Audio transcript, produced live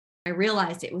I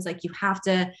realized it was like, you have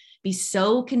to be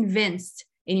so convinced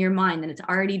in your mind that it's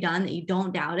already done that you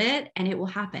don't doubt it, and it will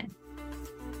happen.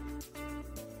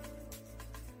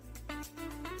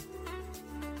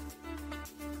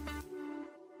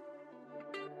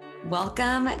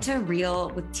 Welcome to Real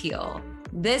with Teal.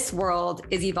 This world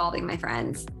is evolving, my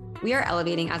friends. We are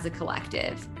elevating as a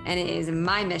collective, and it is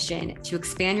my mission to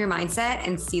expand your mindset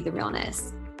and see the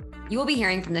realness. You will be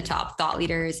hearing from the top thought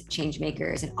leaders, change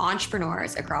makers, and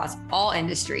entrepreneurs across all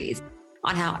industries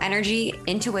on how energy,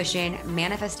 intuition,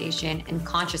 manifestation, and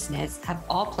consciousness have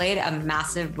all played a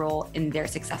massive role in their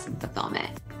success and fulfillment.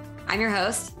 I'm your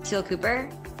host, Teal Cooper.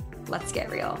 Let's get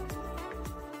real.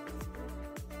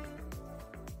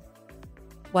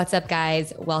 What's up,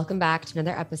 guys? Welcome back to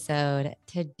another episode.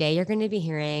 Today, you're going to be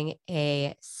hearing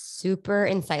a super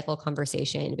insightful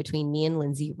conversation between me and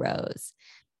Lindsay Rose.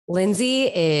 Lindsay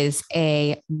is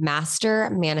a master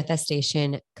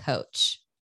manifestation coach.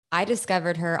 I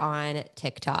discovered her on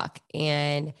TikTok,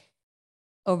 and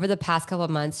over the past couple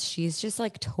of months, she's just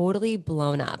like totally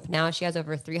blown up. Now she has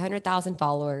over 300,000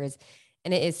 followers,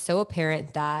 and it is so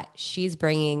apparent that she's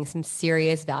bringing some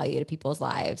serious value to people's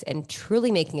lives and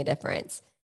truly making a difference.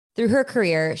 Through her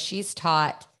career, she's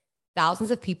taught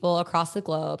thousands of people across the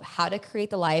globe how to create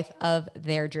the life of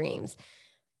their dreams.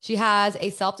 She has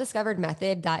a self-discovered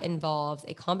method that involves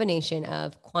a combination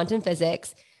of quantum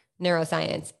physics,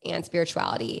 neuroscience, and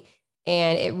spirituality.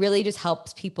 And it really just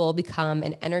helps people become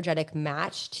an energetic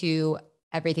match to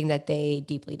everything that they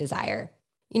deeply desire.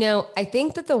 You know, I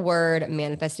think that the word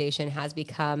manifestation has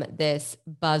become this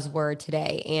buzzword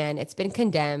today, and it's been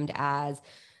condemned as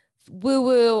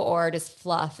woo-woo or just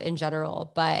fluff in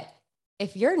general. But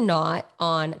if you're not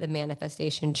on the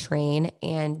manifestation train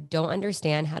and don't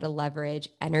understand how to leverage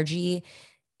energy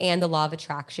and the law of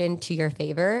attraction to your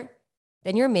favor,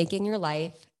 then you're making your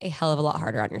life a hell of a lot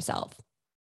harder on yourself.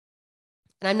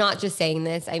 And I'm not just saying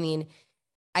this. I mean,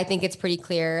 I think it's pretty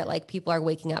clear, like people are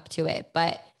waking up to it,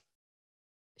 but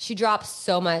she drops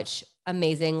so much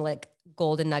amazing, like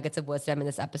golden nuggets of wisdom in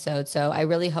this episode. So I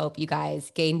really hope you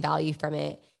guys gain value from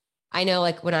it. I know,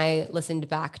 like when I listened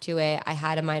back to it, I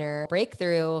had a minor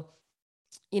breakthrough.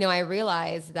 You know, I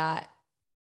realized that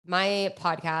my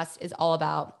podcast is all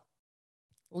about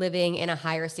living in a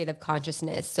higher state of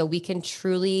consciousness so we can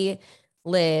truly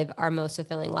live our most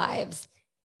fulfilling lives.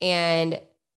 And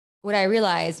what I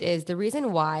realized is the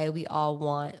reason why we all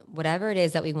want whatever it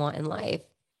is that we want in life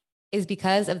is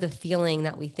because of the feeling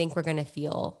that we think we're going to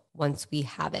feel once we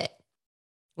have it,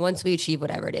 once we achieve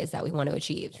whatever it is that we want to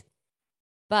achieve.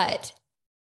 But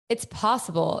it's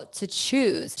possible to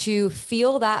choose to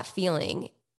feel that feeling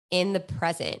in the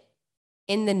present,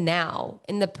 in the now,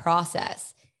 in the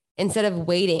process, instead of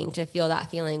waiting to feel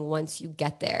that feeling once you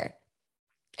get there.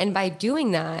 And by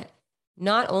doing that,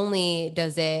 not only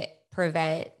does it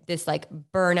prevent this like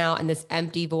burnout and this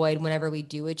empty void whenever we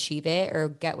do achieve it or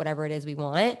get whatever it is we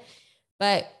want,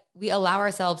 but we allow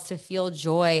ourselves to feel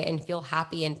joy and feel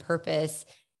happy and purpose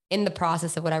in the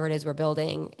process of whatever it is we're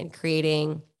building and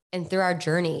creating and through our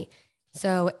journey.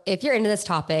 So if you're into this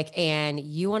topic and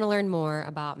you want to learn more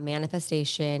about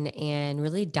manifestation and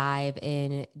really dive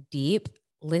in deep,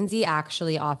 Lindsay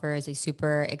actually offers a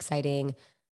super exciting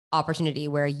opportunity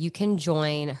where you can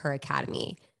join her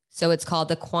academy. So it's called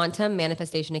the Quantum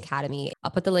Manifestation Academy.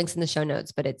 I'll put the links in the show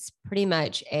notes, but it's pretty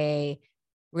much a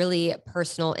really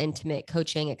personal, intimate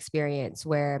coaching experience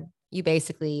where you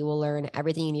basically will learn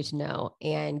everything you need to know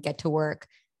and get to work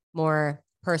more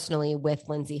personally with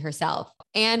Lindsay herself.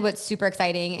 And what's super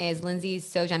exciting is Lindsay's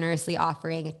so generously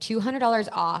offering $200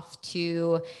 off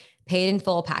to paid in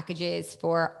full packages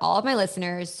for all of my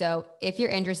listeners. So if you're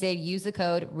interested, use the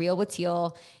code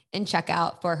REALWithTeal and check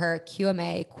out for her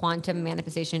QMA Quantum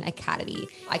Manifestation Academy.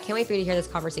 I can't wait for you to hear this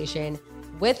conversation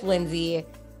with Lindsay.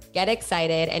 Get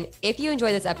excited. And if you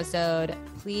enjoy this episode,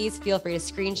 please feel free to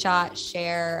screenshot,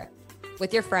 share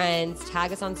with your friends,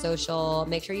 tag us on social.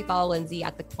 Make sure you follow Lindsay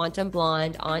at The Quantum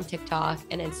Blonde on TikTok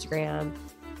and Instagram.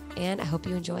 And I hope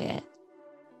you enjoy it.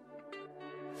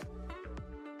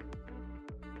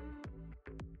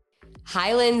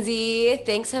 Hi, Lindsay.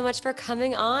 Thanks so much for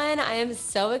coming on. I am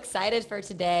so excited for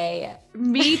today.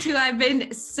 Me too. I've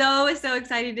been so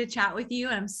excited to chat with you.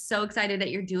 And I'm so excited that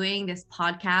you're doing this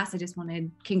podcast. I just want to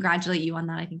congratulate you on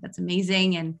that. I think that's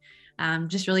amazing. And I'm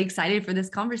just really excited for this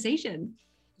conversation.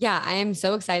 Yeah, I am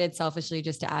so excited selfishly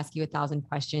just to ask you 1,000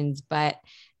 questions, but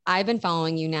I've been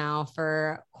following you now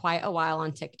for quite a while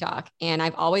on TikTok, and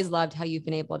I've always loved how you've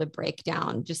been able to break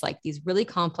down just like these really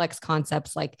complex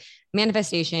concepts like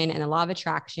manifestation and the law of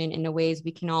attraction in the ways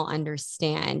we can all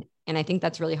understand. And I think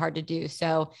that's really hard to do.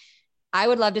 So I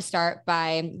would love to start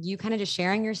by you kind of just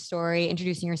sharing your story,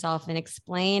 introducing yourself, and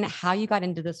explain how you got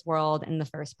into this world in the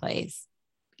first place.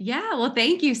 Yeah, well,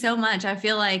 thank you so much. I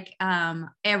feel like I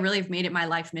really have made it my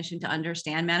life mission to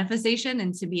understand manifestation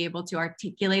and to be able to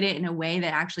articulate it in a way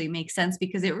that actually makes sense,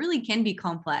 because it really can be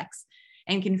complex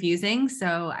and confusing.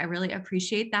 So I really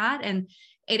appreciate that. And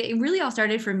it really all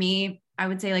started for me, I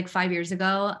would say like 5 years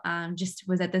ago. Just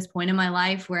was at this point in my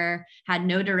life where I had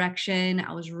no direction.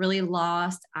 I was really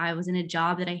lost. I was in a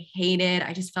job that I hated.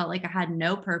 I just felt like I had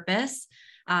no purpose.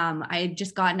 I had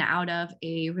just gotten out of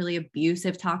a really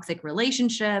abusive, toxic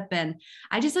relationship. And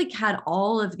I just like had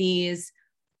all of these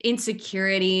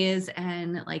insecurities,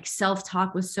 and like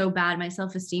self-talk was so bad. My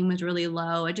self-esteem was really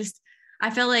low. I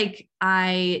felt like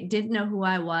I didn't know who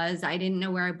I was. I didn't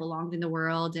know where I belonged in the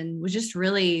world, and was just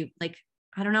really like,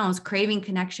 I don't know, I was craving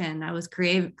connection. I was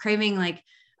craving like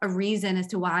a reason as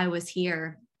to why I was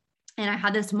here. And I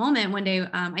had this moment one day.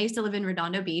 I used to live in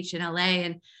Redondo Beach in LA,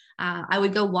 and I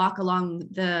would go walk along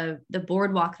the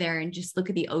boardwalk there and just look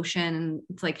at the ocean, and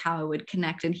it's like how I would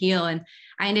connect and heal. And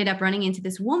I ended up running into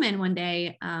this woman one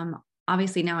day.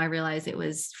 Obviously now I realize it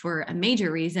was for a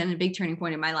major reason, a big turning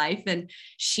point in my life. And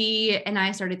she and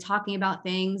I started talking about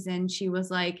things, and she was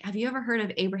like, "Have you ever heard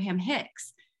of Abraham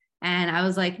Hicks?" And I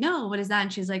was like, "No, what is that?"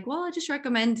 And she's like, "Well, I just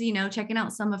recommend, checking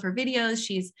out some of her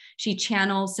videos. She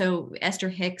channels, so Esther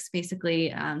Hicks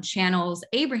basically channels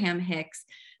Abraham Hicks,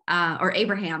 or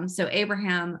Abraham. So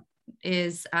Abraham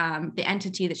is the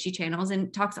entity that she channels,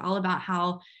 and talks all about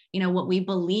how, what we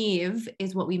believe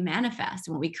is what we manifest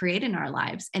and what we create in our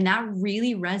lives." And that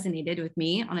really resonated with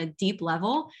me on a deep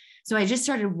level. So I just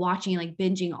started watching, like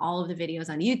binging all of the videos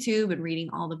on YouTube and reading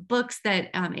all the books that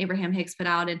Abraham Hicks put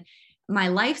out. And my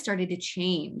life started to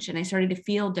change, and I started to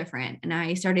feel different. And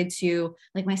I started to,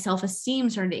 like, my self-esteem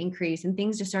started to increase, and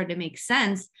things just started to make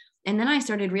sense. And then I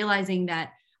started realizing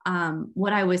that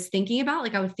what I was thinking about,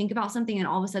 like I would think about something and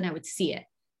all of a sudden I would see it.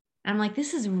 And I'm like,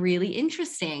 this is really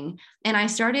interesting. And I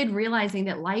started realizing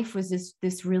that life was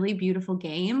this really beautiful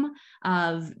game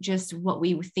of just what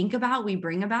we think about, we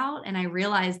bring about. And I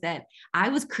realized that I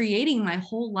was creating my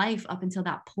whole life up until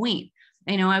that point.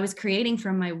 I was creating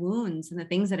from my wounds and the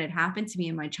things that had happened to me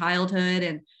in my childhood,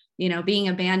 and being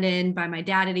abandoned by my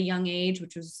dad at a young age,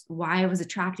 which was why I was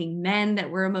attracting men that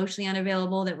were emotionally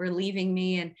unavailable, that were leaving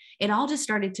me. And it all just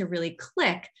started to really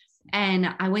click.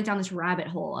 And I went down this rabbit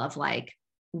hole of like,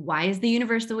 why is the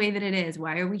universe the way that it is?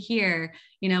 Why are we here?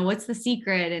 What's the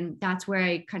secret? And that's where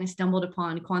I kind of stumbled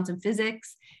upon quantum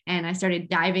physics. And I started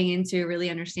diving into really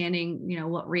understanding,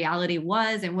 what reality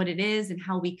was and what it is and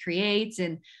how we create.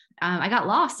 And I got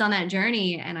lost on that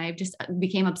journey, and I just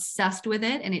became obsessed with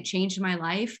it. And it changed my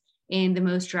life in the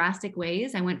most drastic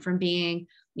ways. I went from being,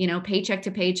 paycheck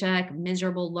to paycheck,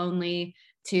 miserable, lonely,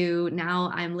 to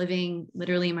now I'm living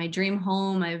literally in my dream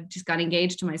home. I've just got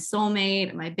engaged to my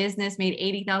soulmate. My business made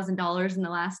 $80,000 in the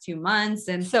last 2 months.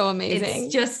 And so amazing.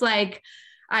 It's just like,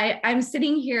 I'm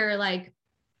sitting here like,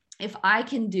 if I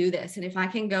can do this, and if I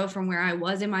can go from where I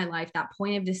was in my life, that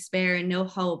point of despair and no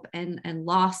hope and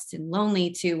lost and lonely,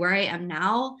 to where I am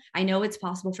now, I know it's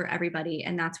possible for everybody.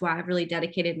 And that's why I've really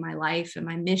dedicated my life and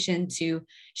my mission to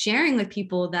sharing with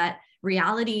people that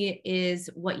reality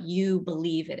is what you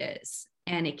believe it is.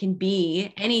 And it can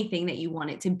be anything that you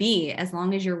want it to be, as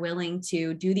long as you're willing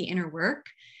to do the inner work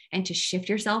and to shift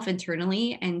yourself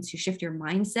internally and to shift your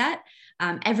mindset.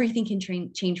 Everything can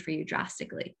change for you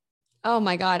drastically. Oh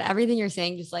my God. Everything you're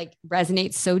saying just like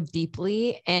resonates so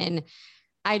deeply. And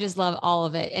I just love all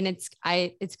of it. And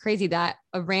it's crazy that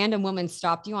a random woman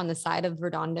stopped you on the side of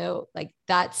Redondo. Like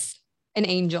that's an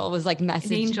angel, was like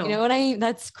message. You know what I mean?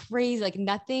 That's crazy. Like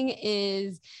nothing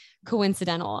is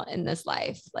coincidental in this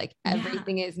life. Like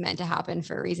everything is meant to happen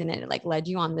for a reason. And it like led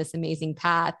you on this amazing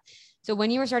path. So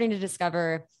when you were starting to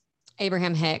discover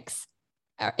Abraham Hicks,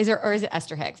 is it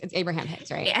Esther Hicks? It's Abraham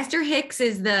Hicks, right? Esther Hicks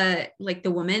is the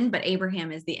woman, but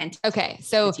Abraham is the entity. Okay.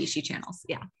 So she channels.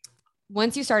 Yeah.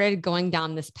 Once you started going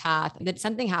down this path, did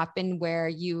something happen where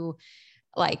you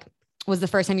like, was the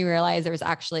first time you realized there was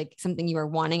actually something you were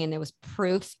wanting and there was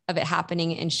proof of it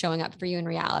happening and showing up for you in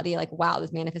reality? Like, wow,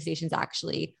 this manifestation is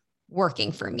actually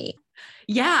working for me.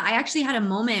 Yeah, I actually had a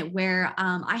moment where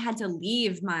I had to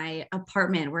leave my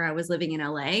apartment where I was living in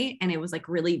LA, and it was like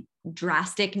really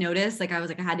drastic notice. Like I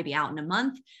had to be out in a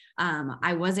month.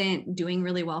 I wasn't doing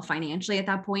really well financially at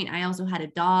that point. I also had a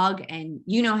dog, and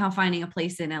you know how finding a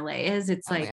place in LA is. It's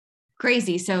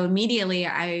crazy. So immediately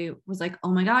I was like, oh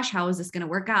my gosh, how is this going to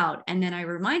work out? And then I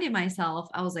reminded myself,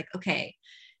 I was like, okay,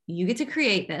 you get to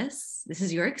create this. This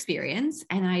is your experience.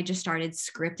 And I just started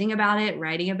scripting about it,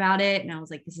 writing about it. And I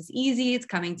was like, this is easy. It's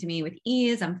coming to me with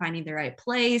ease. I'm finding the right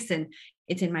place and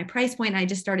it's in my price point. And I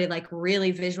just started like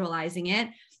really visualizing it.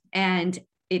 And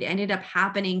it ended up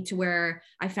happening to where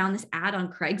I found this ad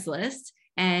on Craigslist.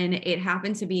 And it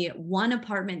happened to be one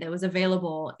apartment that was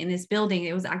available in this building.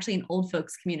 It was actually an old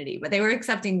folks community, but they were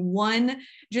accepting one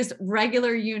just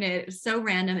regular unit. It was so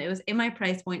random. It was in my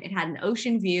price point. It had an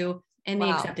ocean view and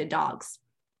they accepted dogs.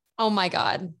 Oh my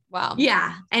God. Wow.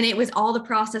 Yeah. And it was all the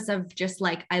process of just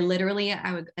like, I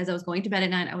would, as I was going to bed at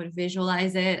night, I would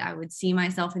visualize it. I would see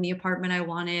myself in the apartment I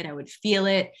wanted. I would feel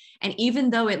it. And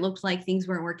even though it looked like things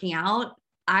weren't working out,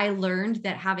 I learned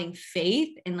that having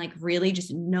faith and like really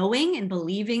just knowing and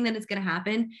believing that it's going to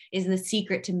happen is the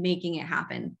secret to making it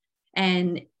happen.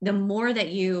 And the more that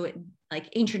you like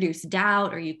introduce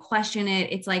doubt or you question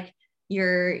it, it's like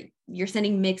you're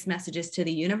sending mixed messages to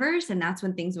the universe. And that's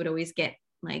when things would always get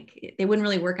like, they wouldn't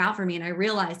really work out for me. And I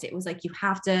realized it was like, you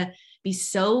have to be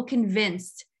so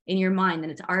convinced in your mind that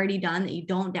it's already done, that you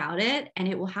don't doubt it, and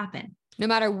it will happen. No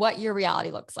matter what your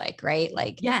reality looks like, right?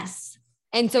 Like, yes.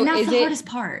 And so that's the hardest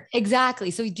part.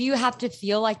 Exactly. So do you have to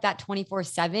feel like that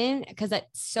 24/7? Because that's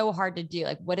so hard to do.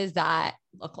 Like, what does that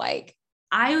look like?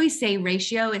 I always say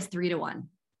ratio is 3-1.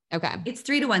 Okay. It's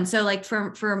 3-1. So like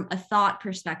from a thought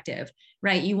perspective,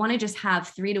 right? You want to just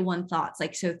have 3-1 thoughts.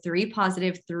 Like, so 3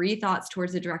 positive, 3 thoughts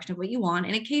towards the direction of what you want.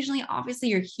 And occasionally, obviously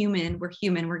you're human. We're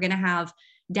human. We're going to have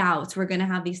doubts. We're going to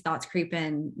have these thoughts creep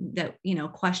in that,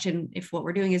 question if what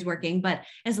we're doing is working. But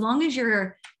as long as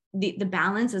the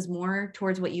balance is more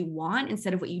towards what you want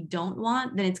instead of what you don't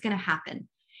want, then it's going to happen.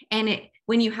 And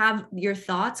when you have your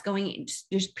thoughts going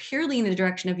just purely in the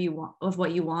direction of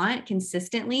what you want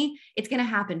consistently, it's going to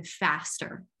happen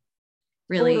faster.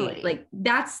 Really, totally. Like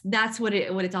that's what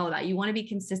it's all about. You want to be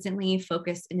consistently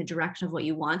focused in the direction of what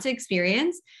you want to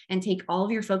experience and take all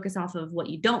of your focus off of what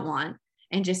you don't want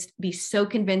and just be so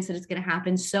convinced that it's going to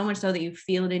happen, so much so that you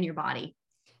feel it in your body.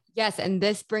 Yes. And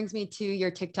this brings me to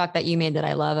your TikTok that you made that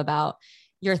I love about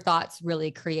your thoughts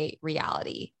really create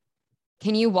reality.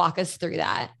 Can you walk us through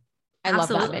that? I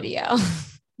Absolutely. Love that video.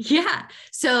 Yeah.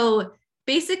 So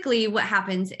basically what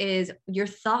happens is your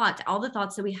thoughts, all the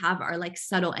thoughts that we have are like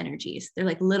subtle energies. They're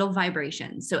like little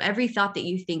vibrations. So every thought that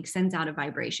you think sends out a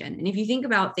vibration. And if you think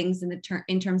about things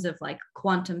in terms of like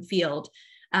quantum field,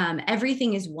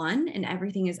 everything is one and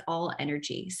everything is all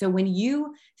energy. So when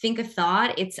you think a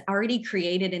thought, it's already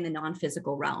created in the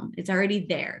non-physical realm. It's already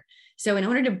there. So in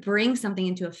order to bring something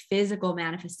into a physical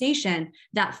manifestation,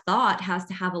 that thought has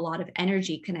to have a lot of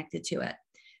energy connected to it.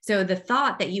 So the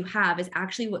thought that you have is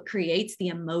actually what creates the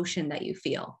emotion that you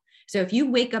feel. So if you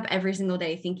wake up every single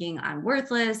day thinking I'm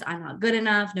worthless, I'm not good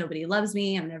enough, nobody loves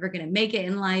me, I'm never going to make it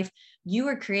in life, you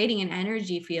are creating an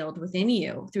energy field within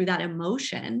you through that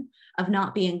emotion of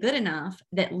not being good enough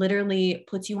that literally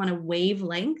puts you on a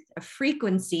wavelength, a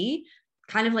frequency,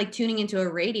 kind of like tuning into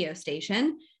a radio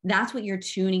station. That's what you're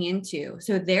tuning into.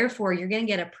 So therefore, you're going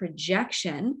to get a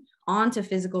projection onto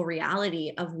physical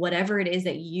reality of whatever it is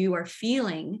that you are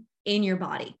feeling in your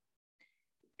body.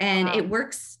 And It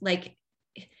works like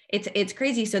it's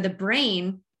crazy. So the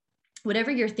brain, whatever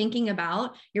you're thinking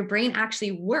about, your brain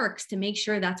actually works to make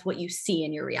sure that's what you see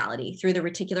in your reality through the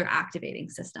reticular activating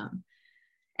system.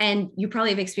 And you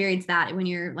probably have experienced that when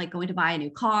you're like going to buy a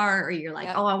new car, or you're like,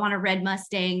 oh, I want a red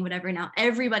Mustang, whatever. Now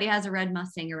everybody has a red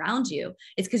Mustang around you.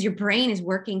 It's because your brain is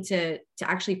working to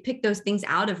actually pick those things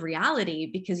out of reality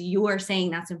because you are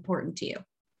saying that's important to you.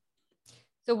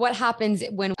 So what happens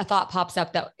when a thought pops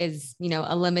up that is,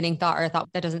 a limiting thought or a thought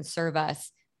that doesn't serve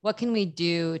us? What can we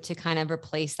do to kind of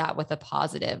replace that with a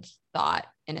positive thought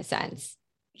in a sense?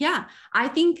 Yeah, I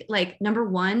think like number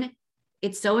one,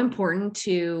 it's so important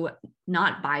to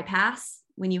not bypass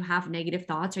when you have negative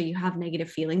thoughts or you have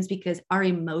negative feelings, because our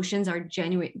emotions are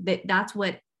genuine. That's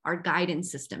what our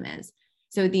guidance system is.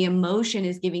 So the emotion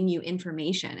is giving you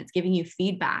information. It's giving you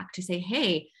feedback to say,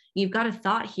 hey, you've got a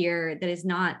thought here that is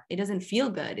not, it doesn't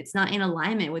feel good. It's not in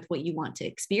alignment with what you want to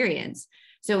experience.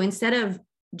 So instead of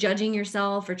judging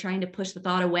yourself or trying to push the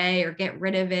thought away or get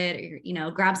rid of it,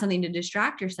 or, grab something to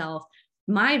distract yourself,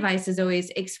 my advice is always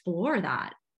explore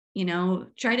that.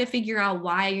 Try to figure out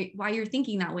why you're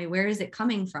thinking that way. Where is it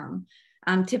coming from?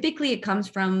 Typically, it comes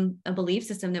from a belief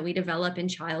system that we develop in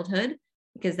childhood,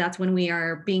 because that's when we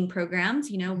are being programmed.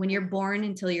 When you're born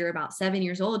until you're about 7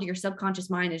 years old, your subconscious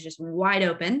mind is just wide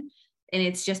open and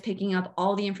it's just picking up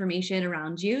all the information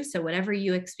around you. So whatever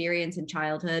you experience in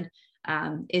childhood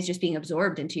is just being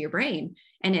absorbed into your brain.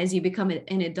 And as you become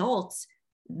an adult,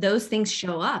 those things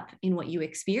show up in what you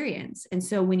experience. And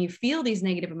so when you feel these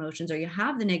negative emotions or you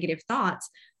have the negative thoughts,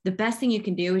 the best thing you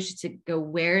can do is just to go,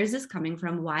 where is this coming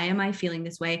from? Why am I feeling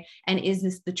this way? And is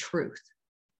this the truth?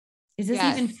 Is this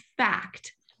even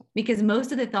fact? Because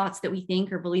most of the thoughts that we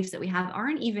think or beliefs that we have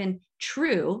aren't even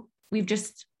true. We've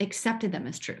just accepted them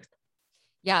as truth.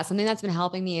 Yeah. Something that's been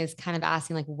helping me is kind of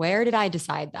asking, like, where did I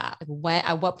decide that? Like,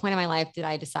 at what point in my life did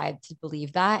I decide to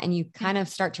believe that? And you kind of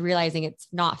start to realizing it's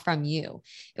not from you.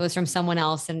 It was from someone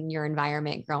else in your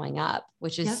environment growing up,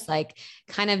 which is like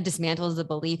kind of dismantles the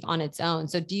belief on its own.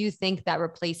 So do you think that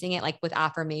replacing it like with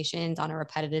affirmations on a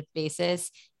repetitive basis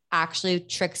actually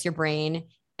tricks your brain?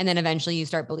 And then eventually you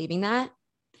start believing that?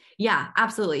 Yeah,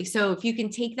 absolutely. So if you can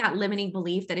take that limiting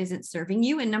belief that isn't serving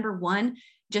you, and number one,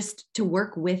 just to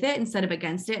work with it instead of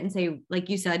against it and say, like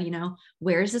you said,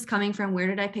 where is this coming from? Where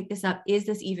did I pick this up? Is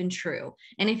this even true?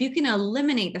 And if you can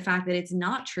eliminate the fact that it's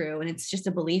not true and it's just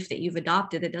a belief that you've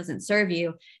adopted that doesn't serve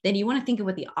you, then you want to think of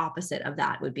what the opposite of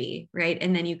that would be, right?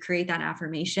 And then you create that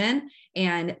affirmation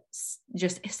and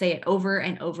just say it over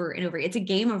and over and over. It's a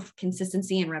game of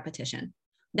consistency and repetition.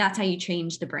 That's how you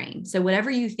change the brain. So whatever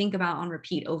you think about on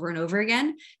repeat over and over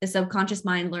again, the subconscious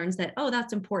mind learns that, oh,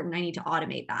 that's important. I need to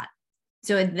automate that.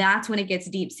 So that's when it gets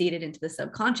deep seated into the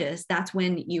subconscious. That's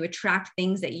when you attract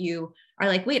things that you are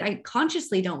like, wait, I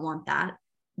consciously don't want that,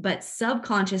 but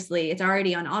subconsciously it's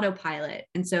already on autopilot.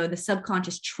 And so the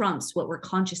subconscious trumps what we're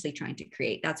consciously trying to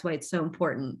create. That's why it's so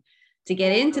important to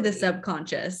get into the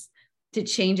subconscious to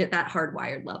change at that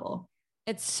hardwired level.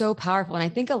 It's so powerful. And I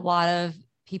think a lot of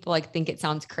people like think it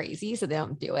sounds crazy, so they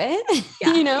don't do it.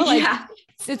 Yeah.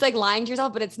 It's like lying to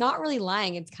yourself, but it's not really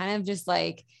lying. It's kind of just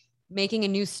like making a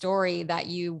new story that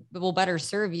you will better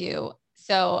serve you.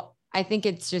 So I think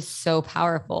it's just so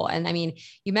powerful. And I mean,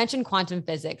 you mentioned quantum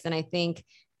physics, and I think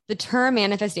the term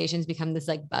manifestations become this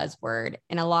like buzzword,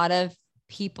 and a lot of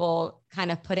people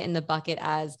kind of put it in the bucket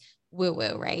as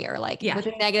woo-woo, right? Or like with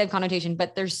a negative connotation,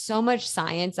 but there's so much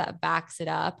science that backs it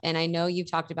up. And I know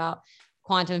you've talked about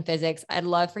quantum physics. I'd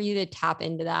love for you to tap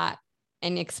into that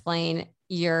and explain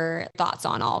your thoughts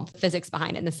on all the physics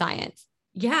behind it and the science.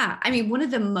 Yeah. I mean, one of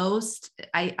the most,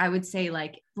 I would say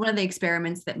like one of the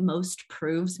experiments that most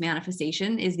proves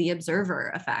manifestation is the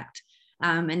observer effect.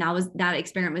 And that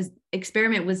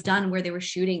experiment was done where they were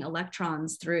shooting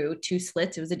electrons through two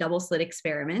slits. It was a double slit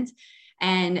experiment.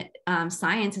 And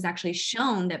science has actually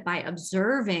shown that by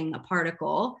observing a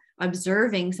particle,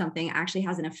 observing something actually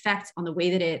has an effect on the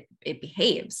way that it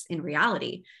behaves in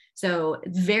reality. So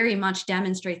it very much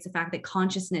demonstrates the fact that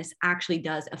consciousness actually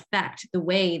does affect the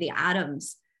way the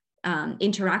atoms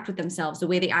interact with themselves, the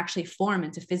way they actually form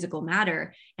into physical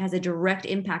matter. It has a direct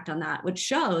impact on that, which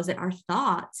shows that our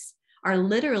thoughts are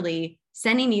literally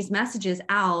sending these messages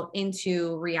out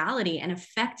into reality and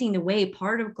affecting the way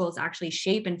particles actually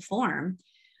shape and form.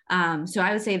 So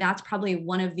I would say that's probably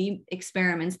one of the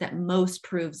experiments that most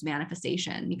proves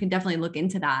manifestation. You can definitely look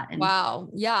into that. Wow.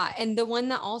 Yeah. And the one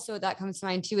that comes to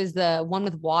mind too is the one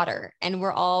with water. And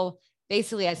we're all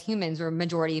basically, as humans, we're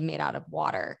majority made out of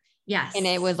water. Yes. And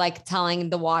it was like telling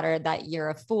the water that you're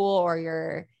a fool,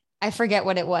 or I forget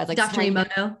what it was. Like Dr.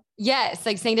 Emoto. Yes.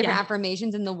 Like saying different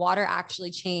affirmations, and the water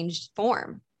actually changed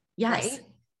form. Yes. Right?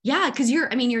 Yeah. Cause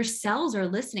your cells are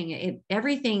listening.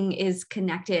 Everything is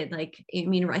connected.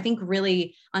 I think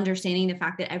really understanding the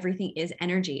fact that everything is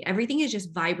energy, everything is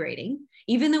just vibrating.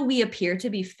 Even though we appear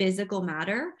to be physical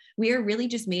matter, we are really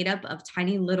just made up of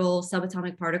tiny little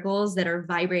subatomic particles that are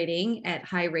vibrating at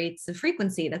high rates of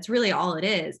frequency. That's really all it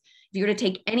is. If you were to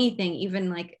take anything,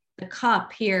 even like the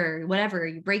cup here, whatever,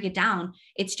 you break it down,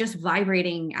 it's just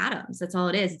vibrating atoms. That's all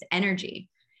it is. It's energy.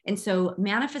 And so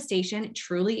manifestation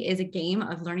truly is a game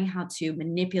of learning how to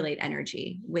manipulate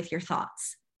energy with your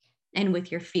thoughts and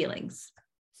with your feelings.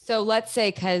 So let's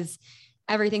say, because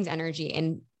everything's energy,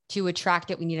 and to attract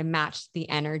it, we need to match the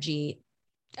energy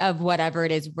of whatever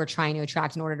it is we're trying to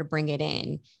attract in order to bring it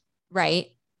in. Right.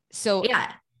 So,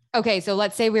 yeah. Okay. So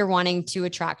let's say we're wanting to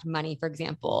attract money, for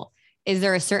example. Is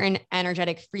there a certain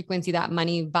energetic frequency that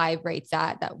money vibrates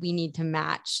at that we need to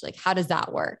match? Like, how does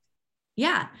that work?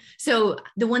 Yeah. So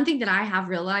the one thing that I have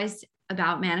realized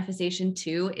about manifestation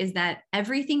too is that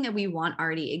everything that we want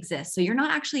already exists. So you're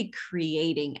not actually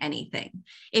creating anything.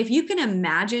 If you can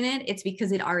imagine it, it's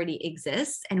because it already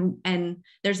exists. And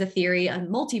there's a theory, a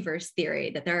multiverse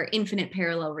theory, that there are infinite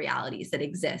parallel realities that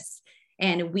exist.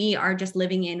 And we are just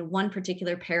living in one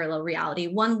particular parallel reality,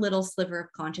 one little sliver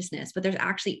of consciousness, but there's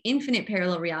actually infinite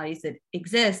parallel realities that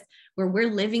exist where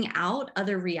we're living out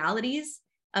other realities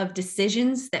of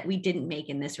decisions that we didn't make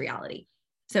in this reality.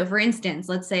 So for instance,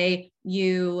 let's say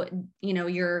your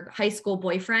high school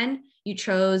boyfriend, you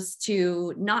chose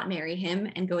to not marry him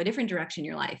and go a different direction in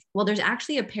your life. Well, there's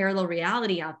actually a parallel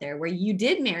reality out there where you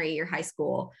did marry your high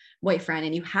school boyfriend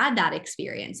and you had that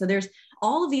experience. So there's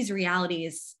all of these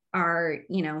realities are,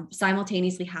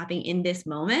 simultaneously happening in this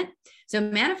moment. So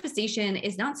manifestation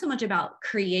is not so much about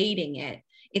creating it.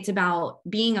 It's about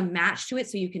being a match to it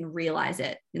so you can realize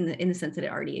it in the sense that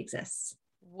it already exists.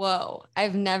 Whoa,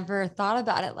 I've never thought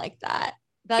about it like that.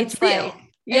 That's It's real. like,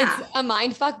 Yeah. it's a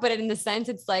mind fuck, but in the sense,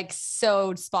 it's like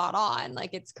so spot on.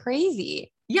 Like it's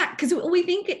crazy. Yeah, because we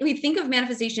think of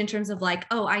manifestation in terms of like,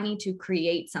 oh, I need to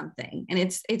create something. And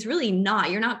it's really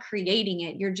not. You're not creating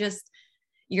it.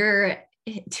 You're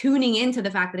tuning into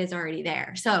the fact that it's already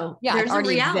there. So Yeah, there's a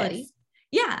reality. exists.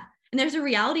 Yeah. And there's a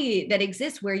reality that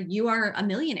exists where you are a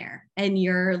millionaire and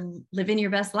you're living your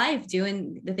best life,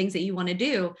 doing the things that you want to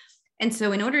do. And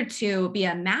so in order to be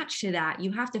a match to that,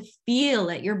 you have to feel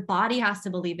it. Your body has to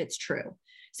believe it's true.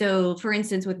 So for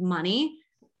instance, with money,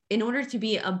 in order to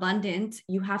be abundant,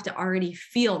 you have to already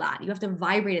feel that. You have to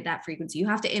vibrate at that frequency. You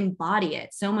have to embody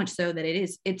it so much so that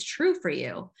it's true for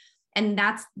you. And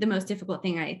that's the most difficult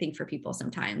thing I think for people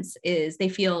sometimes is they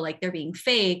feel like they're being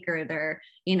fake or they're,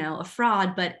 a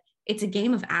fraud, but it's a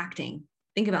game of acting.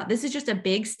 Think about it. This is just a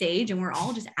big stage and we're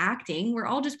all just acting. We're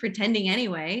all just pretending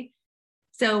anyway.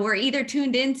 So we're either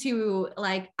tuned into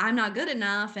like, I'm not good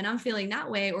enough and I'm feeling that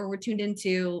way, or we're tuned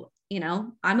into,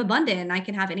 I'm abundant and I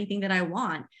can have anything that I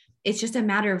want. It's just a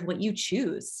matter of what you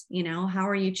choose. How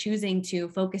are you choosing to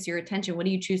focus your attention? What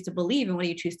do you choose to believe and what do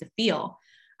you choose to feel?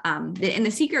 And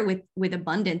the secret with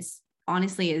abundance,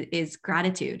 honestly, is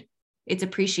gratitude. It's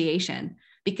appreciation.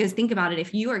 Because think about it,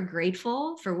 if you are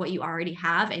grateful for what you already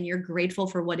have and you're grateful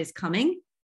for what is coming,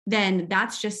 then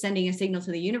that's just sending a signal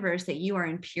to the universe that you are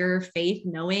in pure faith,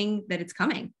 knowing that it's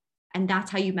coming. And that's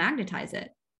how you magnetize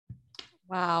it.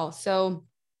 Wow. So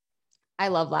I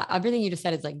love that. Everything you just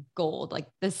said is like gold. Like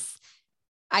this,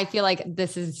 I feel like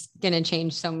this is going to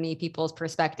change so many people's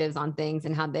perspectives on things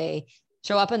and how they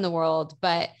show up in the world.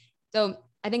 But so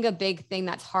I think a big thing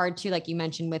that's hard to, like you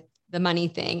mentioned with the money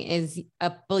thing, is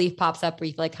a belief pops up where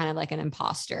you feel like kind of like an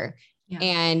imposter. Yeah.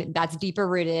 And that's deeper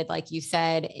rooted, like you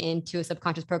said, into a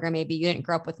subconscious program. Maybe you didn't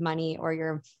grow up with money or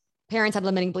your parents had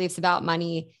limiting beliefs about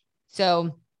money.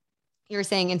 So you're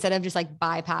saying instead of just like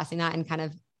bypassing that and kind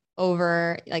of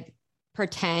over like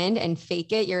pretend and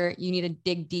fake it, you need to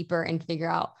dig deeper and figure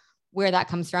out where that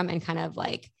comes from and kind of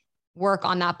like work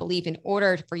on that belief in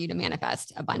order for you to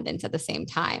manifest abundance at the same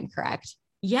time. Correct?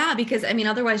 Yeah, because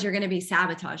otherwise you're going to be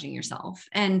sabotaging yourself.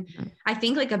 And I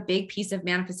think like a big piece of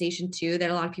manifestation too,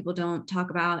 that a lot of people don't talk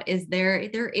about is there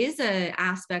is a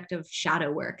aspect of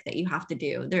shadow work that you have to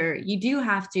do. You do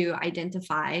have to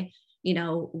identify,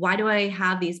 why do I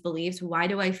have these beliefs? Why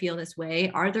do I feel this way?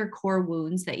 Are there core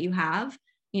wounds that you have?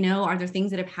 Are there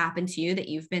things that have happened to you that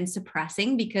you've been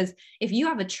suppressing? Because if you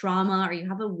have a trauma or you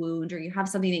have a wound or you have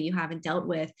something that you haven't dealt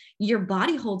with, your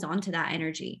body holds on to that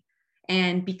energy.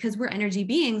 And because we're energy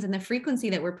beings and the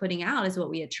frequency that we're putting out is what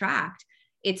we attract,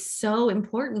 it's so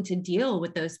important to deal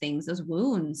with those things, those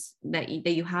wounds that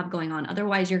you have going on.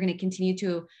 Otherwise, you're going to continue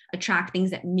to attract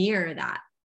things that mirror that.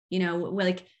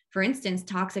 Like for instance,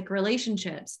 toxic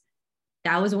relationships.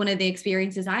 That was one of the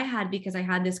experiences I had because I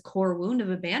had this core wound of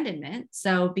abandonment.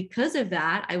 So because of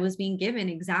that, I was being given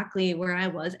exactly where I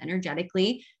was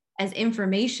energetically as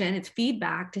information. It's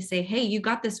feedback to say, hey, you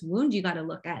got this wound you got to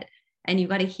look at and you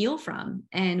got to heal from.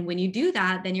 And when you do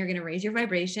that, then you're going to raise your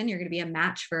vibration. You're going to be a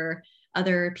match for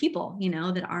other people,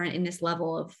 that aren't in this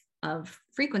level of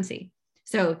frequency.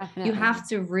 So Definitely. You have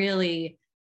to really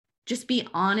just be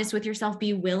honest with yourself,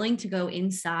 be willing to go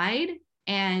inside.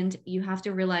 And you have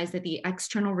to realize that the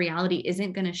external reality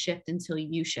isn't going to shift until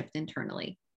you shift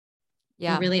internally.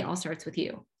 Yeah. It really all starts with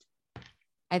you.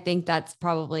 I think that's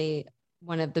probably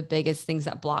one of the biggest things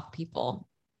that block people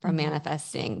from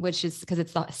manifesting, which is because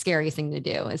it's the scariest thing to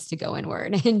do is to go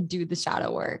inward and do the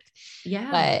shadow work. Yeah.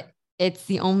 But it's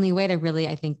the only way to really,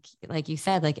 I think, like you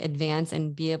said, like advance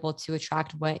and be able to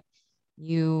attract what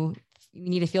you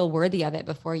need to feel worthy of it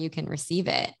before you can receive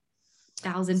it.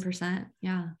 1,000%.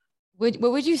 Yeah. What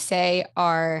would you say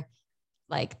are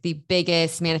like the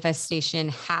biggest manifestation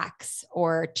hacks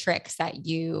or tricks that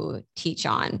you teach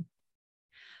on?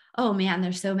 Oh man,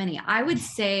 there's so many. I would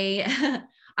say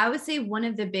one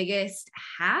of the biggest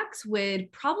hacks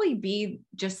would probably be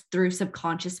just through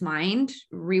subconscious mind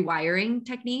rewiring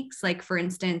techniques. Like for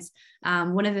instance,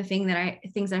 one of the things that I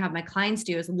have my clients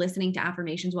do is listening to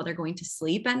affirmations while they're going to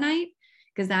sleep at night.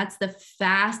 because that's the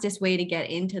fastest way to get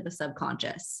into the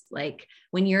subconscious. Like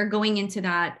when you're going into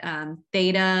that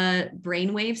theta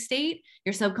brainwave state,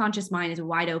 your subconscious mind is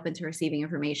wide open to receiving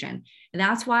information. And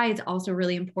that's why it's also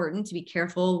really important to be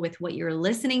careful with what you're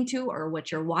listening to or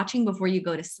what you're watching before you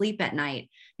go to sleep at night,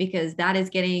 because that is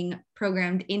getting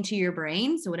programmed into your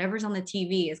brain. So whatever's on the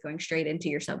TV is going straight into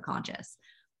your subconscious.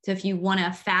 So if you want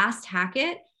to fast hack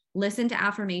it, listen to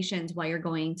affirmations while you're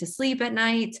going to sleep at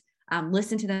night.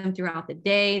 Listen to them throughout the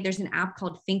day. There's an app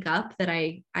called Think Up that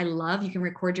I love. You can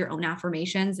record your own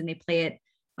affirmations and they play it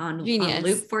on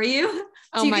loop for you.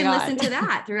 So you can listen to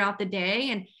that throughout the day.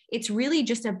 And it's really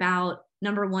just about,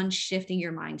 number one, shifting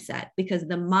your mindset, because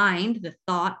the mind, the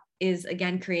thought, is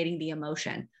again creating the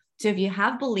emotion. So if you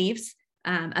have beliefs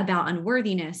about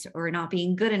unworthiness or not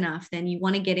being good enough, then you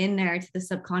want to get in there to the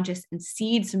subconscious and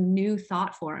seed some new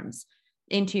thought forms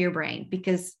into your brain,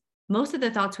 because most of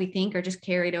the thoughts we think are just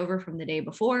carried over from the day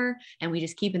before, and we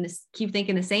just keep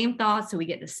thinking the same thoughts, so we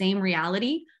get the same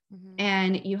reality. Mm-hmm.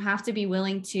 And you have to be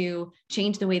willing to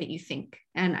change the way that you think.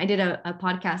 And I did a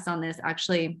podcast on this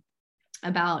actually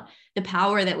about the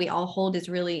power that we all hold is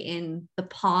really in the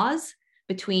pause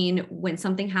between when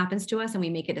something happens to us and we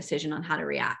make a decision on how to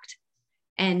react.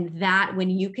 And that when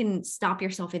you can stop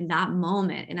yourself in that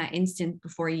moment, in that instant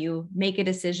before you make a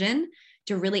decision,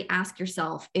 to really ask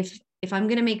yourself, if I'm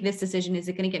going to make this decision, is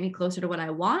it going to get me closer to what I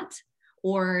want?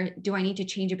 Or do I need to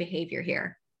change a behavior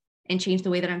here and change the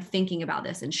way that I'm thinking about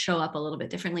this and show up a little bit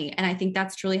differently? And I think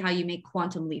that's truly how you make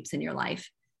quantum leaps in your life,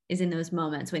 is in those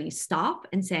moments when you stop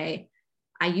and say,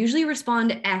 I usually respond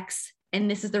to X and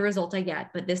this is the result I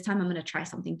get, but this time I'm going to try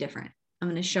something different. I'm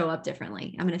going to show up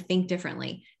differently. I'm going to think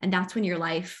differently. And that's when your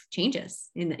life changes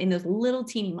in those little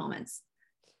teeny moments,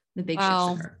 the big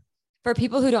shifts occur. For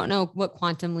people who don't know what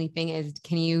quantum leaping is,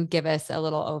 can you give us a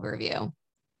little overview?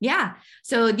 Yeah.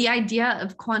 So the idea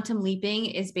of quantum leaping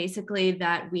is basically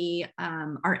that we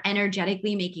are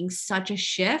energetically making such a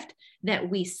shift that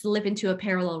we slip into a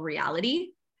parallel reality.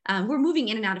 We're moving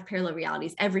in and out of parallel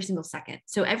realities every single second.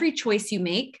 So every choice you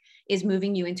make is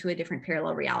moving you into a different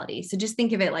parallel reality. So just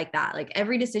think of it like that. Like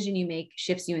every decision you make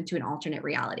shifts you into an alternate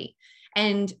reality.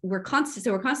 And we're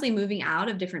constantly moving out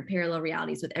of different parallel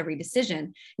realities with every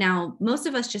decision. Now, most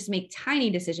of us just make tiny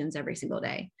decisions every single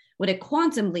day. What a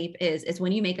quantum leap is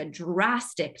when you make a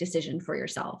drastic decision for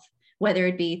yourself, whether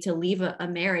it be to leave a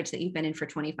marriage that you've been in for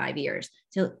 25 years,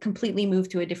 to completely move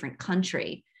to a different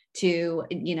country, to,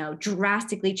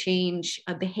 drastically change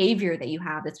a behavior that you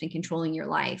have that's been controlling your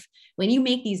life. When you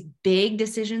make these big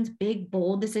decisions, big,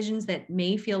 bold decisions that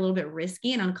may feel a little bit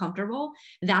risky and uncomfortable,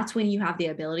 that's when you have the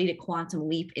ability to quantum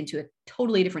leap into a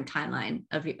totally different timeline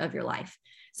of your life.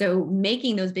 So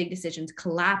making those big decisions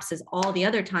collapses all the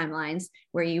other timelines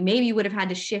where you maybe would have had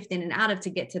to shift in and out of to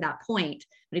get to that point.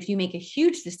 But if you make a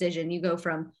huge decision, you go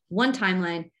from one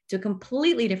timeline to a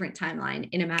completely different timeline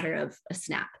in a matter of a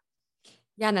snap.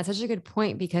 Yeah. And that's such a good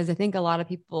point, because I think a lot of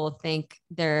people think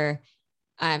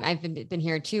I've been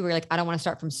here too, where like, I don't want to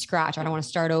start from scratch. I don't want to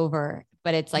start over,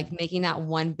 but it's like making that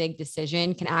one big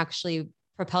decision can actually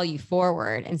propel you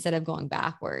forward instead of going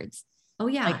backwards. Oh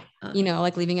yeah. Like,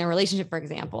 like leaving a relationship, for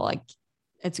example, like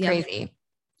it's crazy.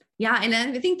 Yeah. And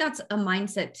I think that's a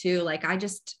mindset too. Like I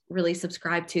just really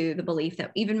subscribe to the belief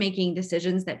that even making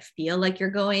decisions that feel like you're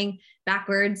going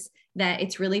backwards, that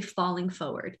it's really falling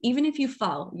forward. Even if you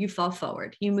fall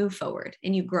forward, you move forward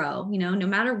and you grow, no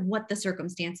matter what the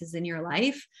circumstances in your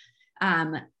life,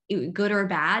 good or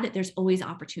bad, there's always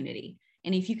opportunity.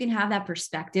 And if you can have that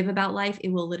perspective about life, it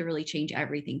will literally change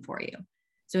everything for you.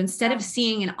 So instead of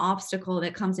seeing an obstacle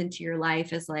that comes into your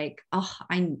life as like, oh,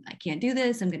 I can't do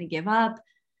this, I'm going to give up.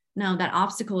 No, that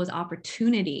obstacle is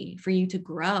opportunity for you to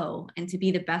grow and to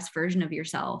be the best version of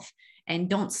yourself. And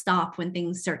don't stop when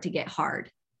things start to get hard.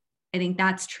 I think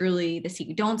that's truly the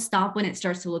secret. Don't stop when it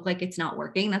starts to look like it's not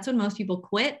working. That's when most people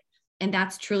quit. And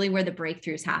that's truly where the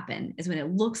breakthroughs happen, is when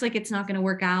it looks like it's not going to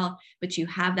work out, but you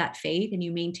have that faith and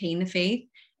you maintain the faith.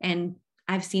 And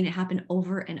I've seen it happen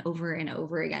over and over and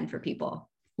over again for people.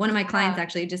 One of my clients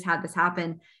actually just had this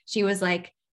happen. She was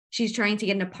like, she's trying to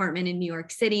get an apartment in New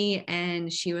York City.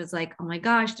 And she was like, oh my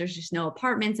gosh, there's just no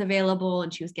apartments available.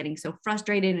 And she was getting so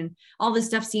frustrated and all this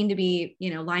stuff seemed to be,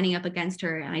 lining up against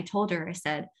her. And I told her, I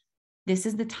said, this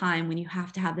is the time when you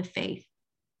have to have the faith.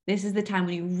 This is the time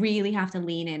when you really have to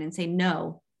lean in and say,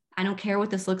 no, I don't care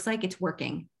what this looks like. It's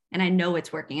working. And I know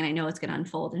it's working and I know it's going to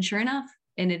unfold. And sure enough,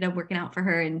 it ended up working out for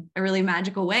her in a really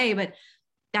magical way. But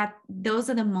those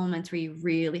are the moments where you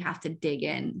really have to dig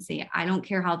in and say, I don't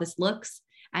care how this looks.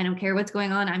 I don't care what's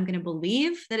going on. I'm going to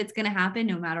believe that it's going to happen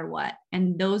no matter what.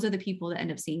 And those are the people that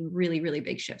end up seeing really, really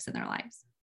big shifts in their lives.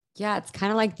 Yeah. It's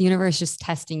kind of like the universe just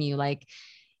testing you. Like,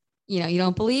 you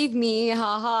don't believe me,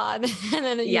 haha. And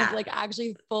then you Yeah. like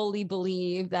actually fully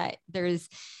believe that there's,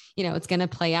 it's going to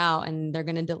play out and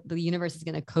the universe is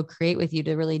going to co-create with you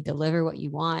to really deliver what you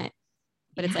want.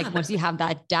 But it's Yeah, like, once but you have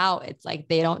that doubt, it's like,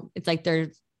 it's like they're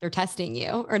testing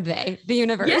you, or the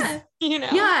universe, yeah.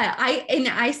 Yeah,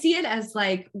 I see it as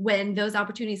like when those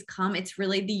opportunities come, it's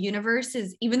really the universe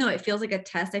is, even though it feels like a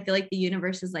test, I feel like the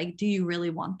universe is like, do you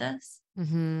really want this?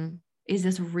 Mm-hmm. Is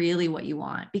this really what you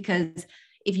want? Because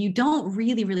if you don't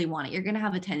really, really want it, you're going to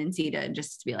have a tendency to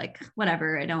just be like,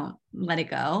 whatever, I don't, let it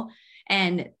go.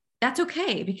 And that's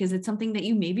okay, because it's something that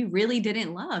you maybe really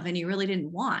didn't love and you really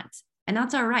didn't want. And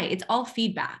that's all right. It's all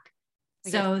feedback.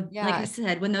 So, like I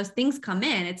said, when those things come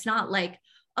in, it's not like,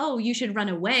 oh, you should run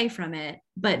away from it.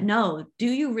 But no, do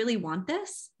you really want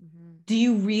this? Mm-hmm. Do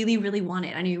you really, really want it?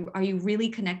 And are you really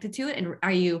connected to it?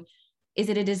 And is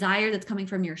it a desire that's coming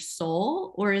from your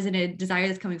soul, or is it a desire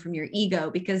that's coming from your ego?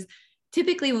 Because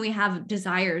typically when we have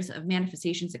desires of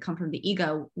manifestations that come from the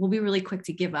ego, we'll be really quick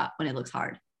to give up when it looks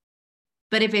hard.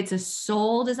 But if it's a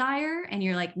soul desire and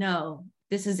you're like, no,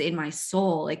 this is in my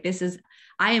soul, like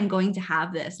I am going to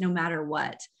have this no matter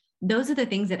what. Those are the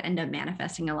things that end up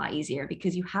manifesting a lot easier,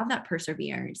 because you have that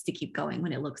perseverance to keep going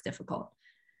when it looks difficult.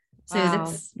 So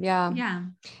wow. Yeah. Yeah.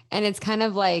 And it's kind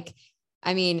of like,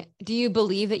 I mean, do you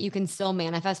believe that you can still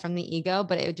manifest from the ego,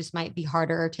 but it just might be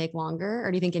harder or take longer?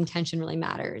 Or do you think intention really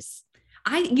matters?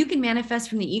 You can manifest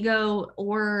from the ego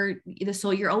or the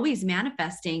soul. You're always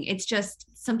manifesting. It's just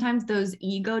sometimes those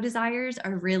ego desires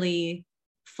are really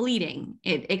fleeting.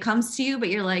 It comes to you, but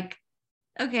you're like,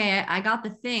 okay, I got the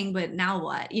thing, but now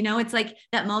what? It's like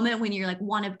that moment when you're like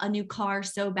want a new car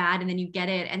so bad, and then you get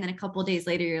it, and then a couple of days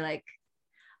later you're like,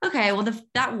 okay, well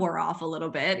that wore off a little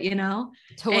bit.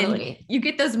 Totally. And you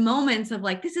get those moments of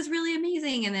like, this is really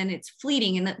amazing, and then it's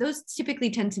fleeting, and those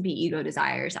typically tend to be ego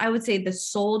desires. I would say the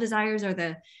soul desires are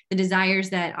the desires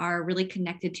that are really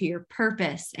connected to your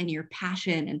purpose and your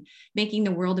passion and making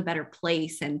the world a better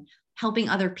place and helping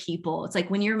other people. It's like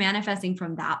when you're manifesting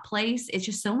from that place, it's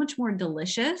just so much more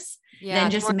delicious than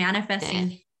just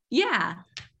manifesting. Yeah,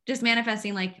 just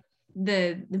manifesting like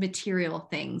the material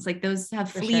things, like those have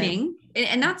fleeting. Sure.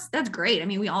 And that's great. I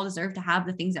mean, we all deserve to have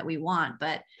the things that we want,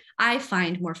 but I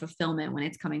find more fulfillment when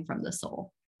it's coming from the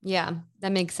soul. Yeah,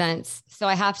 that makes sense. So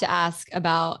I have to ask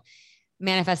about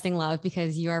manifesting love,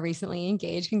 because you are recently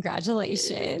engaged.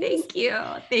 Congratulations. Thank you.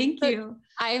 Thank you.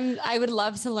 I would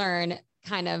love to learn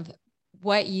kind of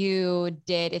what you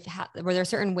did. Were there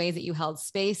certain ways that you held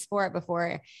space for it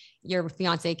before your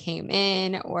fiance came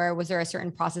in, or was there a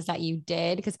certain process that you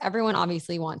did? Because everyone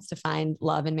obviously wants to find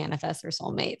love and manifest their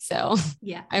soulmate. So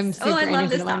yeah, I'm super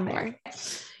interested to learn more.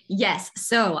 Yes.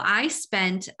 So I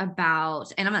spent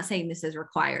about, and I'm not saying this is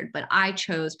required, but I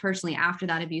chose personally after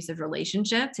that abusive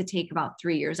relationship to take about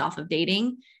 3 years off of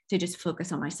dating to just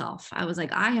focus on myself. I was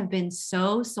like, I have been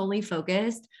so solely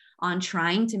focused on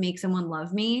trying to make someone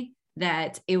love me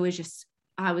that it was just,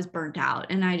 I was burnt out.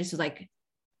 And I just was like,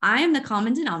 I am the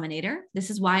common denominator. This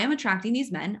is why I'm attracting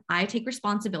these men. I take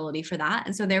responsibility for that.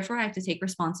 And so therefore I have to take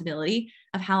responsibility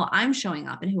of how I'm showing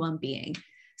up and who I'm being.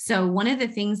 So one of the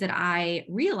things that I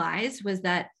realized was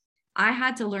that I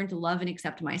had to learn to love and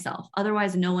accept myself.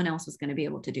 Otherwise, no one else was going to be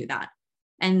able to do that.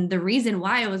 And the reason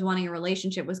why I was wanting a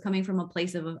relationship was coming from a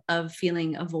place of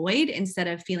feeling a void instead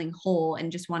of feeling whole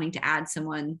and just wanting to add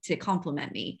someone to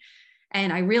complement me.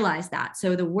 And I realized that.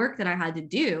 So the work that I had to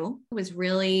do was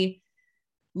really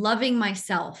loving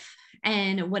myself.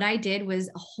 And what I did was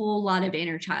a whole lot of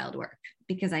inner child work,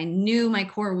 because I knew my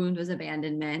core wound was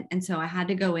abandonment. And so I had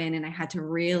to go in and I had to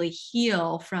really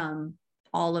heal from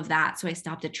all of that. So I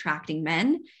stopped attracting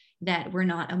men that were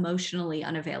not emotionally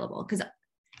unavailable. Because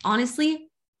honestly,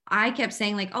 I kept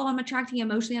saying like, oh, I'm attracting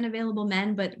emotionally unavailable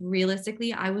men. But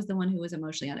realistically, I was the one who was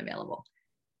emotionally unavailable.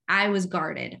 I was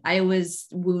guarded. I was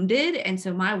wounded. And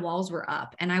so my walls were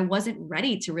up and I wasn't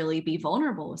ready to really be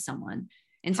vulnerable with someone.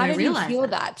 And so I realized you heal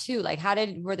that too? Like,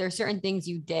 were there certain things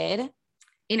you did?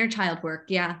 Inner child work.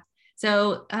 Yeah.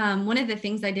 So one of the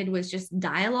things I did was just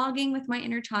dialoguing with my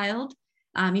inner child.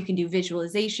 You can do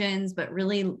visualizations, but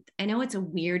really, I know it's a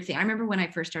weird thing. I remember when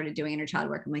I first started doing inner child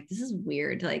work, I'm like, this is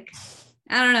weird. Like,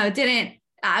 I don't know.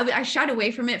 I shied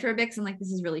away from it for a bit because I'm like,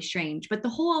 this is really strange. But the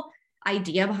whole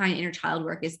idea behind inner child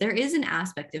work is there is an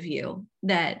aspect of you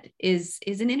that is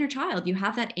an inner child. You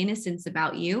have that innocence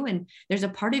about you, and there's a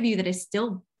part of you that is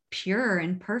still pure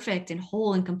and perfect and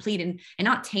whole and complete and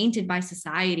not tainted by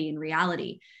society and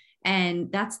reality.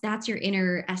 And that's your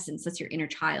inner essence. That's your inner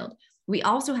child. We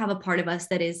also have a part of us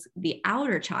that is the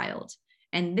outer child.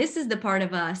 And this is the part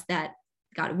of us that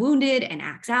got wounded and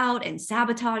acts out and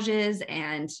sabotages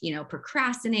and,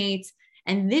 procrastinates.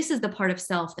 And this is the part of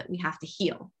self that we have to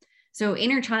heal. So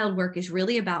inner child work is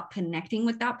really about connecting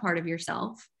with that part of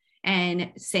yourself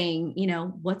and saying,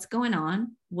 what's going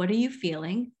on? What are you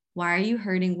feeling? Why are you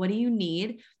hurting? What do you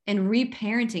need? And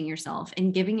reparenting yourself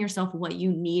and giving yourself what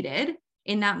you needed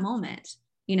in that moment.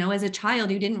 As a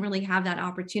child, you didn't really have that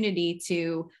opportunity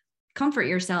to comfort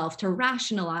yourself, to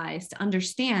rationalize, to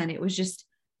understand. It was just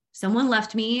someone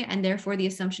left me, and therefore the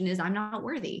assumption is I'm not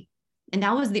worthy. And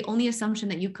that was the only assumption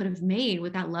that you could have made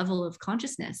with that level of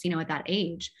consciousness, at that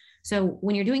age. So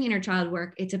when you're doing inner child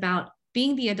work, it's about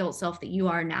being the adult self that you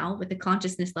are now with the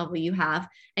consciousness level you have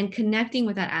and connecting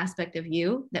with that aspect of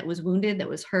you that was wounded, that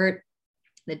was hurt,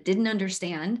 that didn't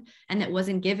understand, and that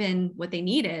wasn't given what they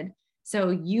needed.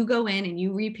 So you go in and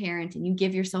you reparent and you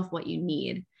give yourself what you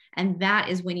need. And that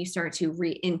is when you start to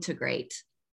reintegrate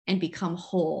and become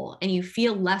whole, and you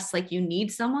feel less like you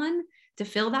need someone to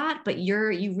fill that, but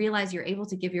you realize you're able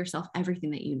to give yourself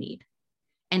everything that you need.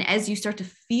 And as you start to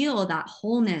feel that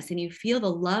wholeness and you feel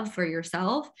the love for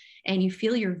yourself and you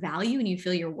feel your value and you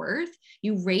feel your worth,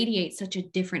 you radiate such a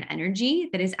different energy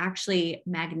that is actually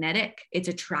magnetic. It's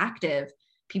attractive.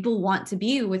 People want to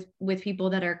be with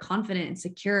people that are confident and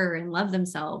secure and love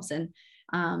themselves. And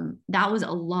that was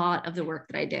a lot of the work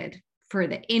that I did for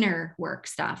the inner work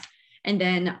stuff. And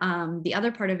then the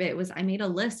other part of it was I made a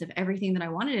list of everything that I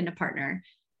wanted in a partner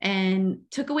and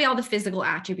took away all the physical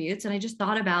attributes. And I just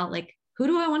thought about who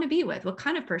do I want to be with? What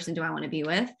kind of person do I want to be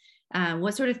with?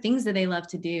 What sort of things do they love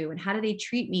to do? And how do they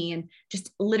treat me? And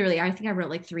just literally, I think I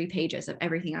wrote 3 pages of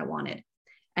everything I wanted.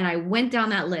 And I went down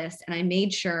that list and I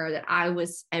made sure that I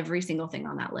was every single thing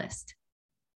on that list.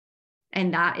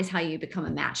 And that is how you become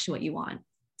a match to what you want.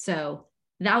 So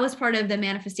that was part of the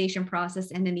manifestation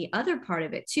process. And then the other part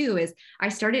of it too, is I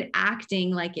started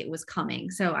acting like it was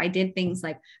coming. So I did things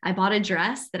like I bought a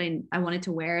dress that I wanted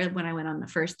to wear when I went on the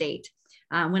first date.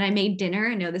 When I made dinner,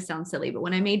 I know this sounds silly, but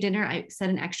when I made dinner, I set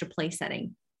an extra place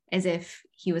setting as if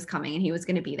he was coming and he was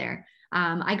going to be there.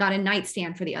 I got a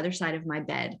nightstand for the other side of my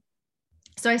bed.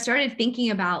 So I started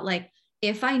thinking about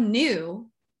if I knew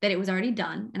that it was already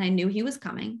done and I knew he was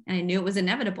coming and I knew it was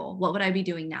inevitable, what would I be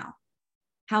doing now?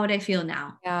 How would I feel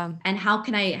now? Yeah. And how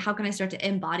can I start to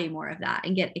embody more of that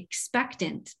and get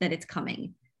expectant that it's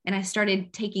coming? And I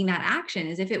started taking that action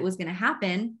as if it was going to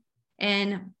happen.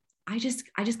 And I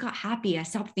just got happy. I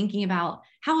stopped thinking about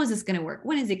how is this going to work?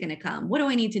 When is it going to come? What do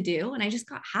I need to do? And I just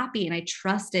got happy and I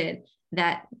trusted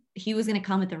that he was going to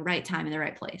come at the right time in the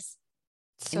right place.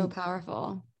 So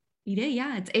powerful. You did.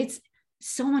 Yeah. It's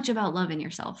so much about loving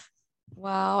yourself.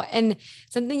 Wow. And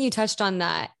something you touched on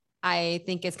that I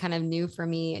think is kind of new for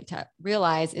me to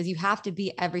realize is you have to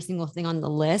be every single thing on the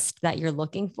list that you're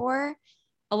looking for.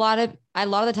 A lot of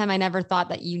the time, I never thought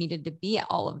that you needed to be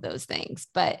all of those things,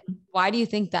 but why do you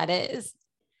think that is?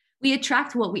 We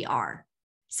attract what we are.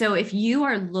 So if you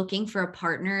are looking for a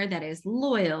partner that is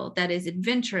loyal, that is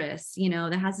adventurous,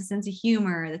 that has a sense of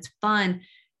humor, that's fun,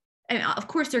 and of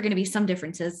course, there are going to be some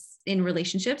differences in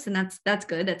relationships, and that's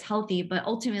good, that's healthy. But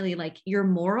ultimately, your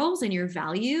morals and your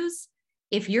values,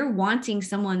 if you're wanting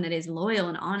someone that is loyal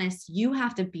and honest, you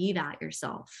have to be that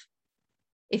yourself.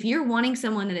 If you're wanting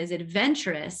someone that is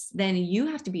adventurous, then you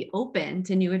have to be open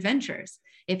to new adventures.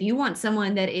 If you want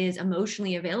someone that is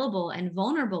emotionally available and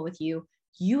vulnerable with you,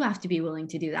 you have to be willing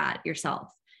to do that yourself,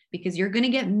 because you're going to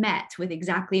get met with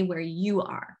exactly where you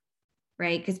are,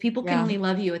 right? Because people can only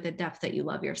love you at the depth that you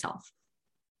love yourself.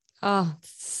 Oh,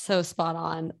 so spot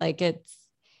on.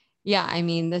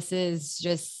 This is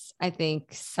just, I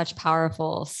think, such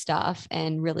powerful stuff,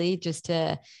 and really just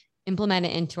to implement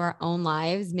it into our own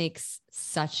lives makes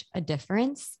such a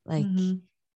difference,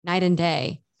 night and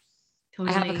day.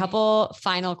 Totally. I have a couple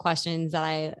final questions that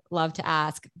I love to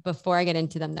ask before I get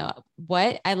into them though.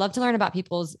 I love to learn about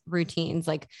people's routines,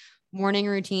 like morning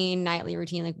routine, nightly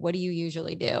routine. What do you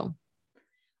usually do?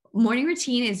 Morning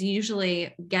routine is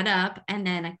usually get up and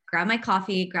then I grab my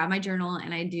coffee, grab my journal,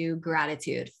 and I do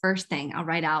gratitude. First thing, I'll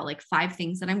write out 5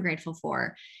 things that I'm grateful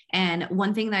for. And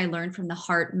one thing that I learned from the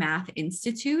Heart Math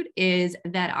Institute is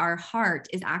that our heart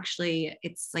is actually,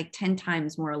 it's 10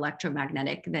 times more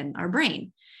electromagnetic than our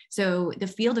brain. So the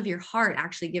field of your heart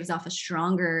actually gives off a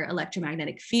stronger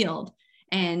electromagnetic field.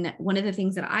 And one of the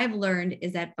things that I've learned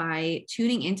is that by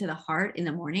tuning into the heart in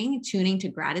the morning, tuning to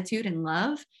gratitude and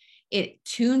love, it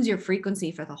tunes your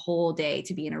frequency for the whole day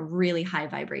to be in a really high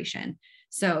vibration.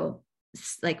 So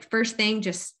first thing,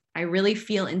 I really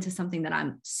feel into something that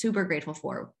I'm super grateful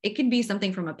for. It could be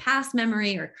something from a past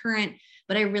memory or current,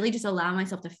 but I really just allow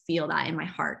myself to feel that in my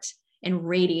heart and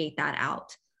radiate that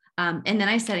out. And then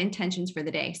I set intentions for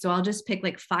the day. So I'll just pick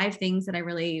like 5 things that I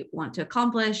really want to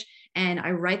accomplish, and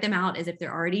I write them out as if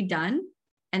they're already done.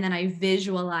 And then I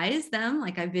visualize them.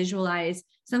 Like I visualize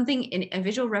something in a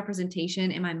visual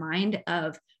representation in my mind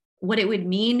of what it would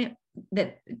mean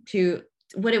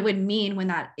what it would mean when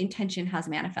that intention has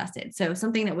manifested. So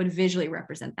something that would visually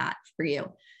represent that for you.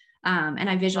 And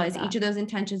I visualize each of those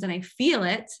intentions and I feel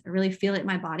it. I really feel it in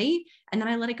my body. And then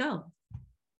I let it go.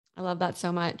 I love that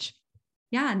so much.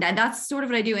 Yeah, that's sort of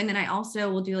what I do. And then I also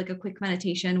will do like a quick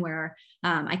meditation where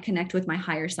I connect with my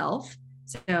higher self.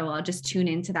 So I'll just tune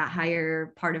into that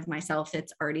higher part of myself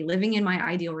that's already living in my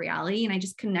ideal reality. And I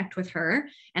just connect with her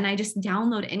and I just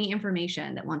download any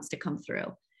information that wants to come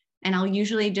through. And I'll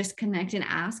usually just connect and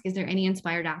ask, is there any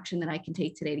inspired action that I can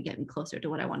take today to get me closer to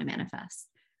what I want to manifest?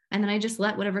 And then I just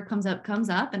let whatever comes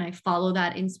up, and I follow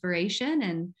that inspiration,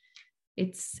 and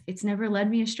it's never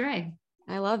led me astray.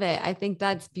 I love it. I think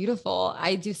that's beautiful.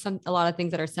 I do a lot of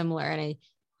things that are similar. And I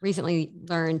recently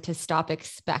learned to stop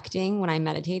expecting when I'm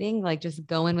meditating, like just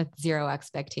go in with zero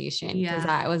expectation, because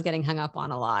I was getting hung up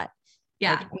on a lot.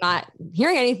 Yeah. Like, I'm not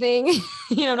hearing anything,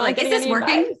 I'm not like, is this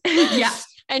working? Yeah.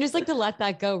 And just like to let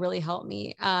that go really helped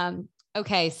me.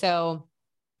 Okay. So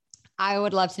I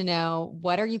would love to know,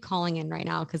 what are you calling in right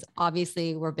now? Because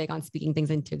obviously we're big on speaking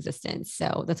things into existence.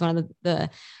 So that's one of the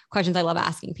questions I love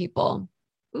asking people.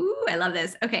 Ooh, I love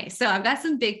this. Okay. So I've got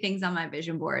some big things on my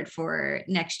vision board for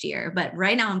next year, but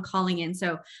right now I'm calling in.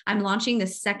 So I'm launching the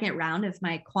second round of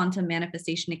my Quantum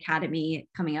Manifestation Academy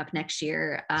coming up next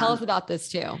year. Tell us about this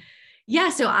too. Yeah.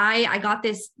 So I got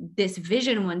this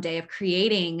vision one day of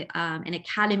creating an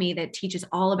academy that teaches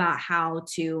all about how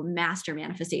to master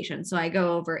manifestation. So I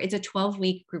go over, it's a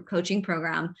 12-week group coaching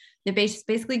program that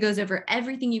basically goes over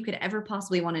everything you could ever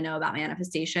possibly want to know about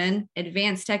manifestation,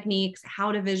 advanced techniques,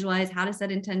 how to visualize, how to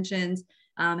set intentions,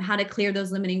 how to clear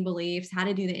those limiting beliefs, how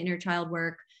to do the inner child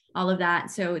work, all of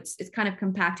that. So it's kind of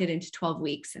compacted into 12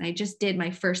 weeks. And I just did my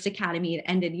first academy. It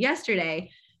ended yesterday.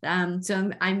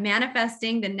 So I'm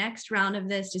manifesting the next round of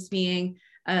this just being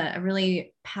a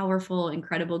really powerful,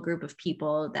 incredible group of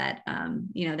people that,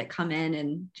 that come in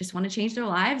and just want to change their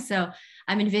lives. So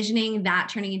I'm envisioning that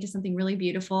turning into something really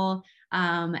beautiful.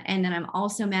 And then I'm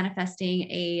also manifesting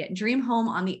a dream home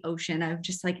on the ocean. I've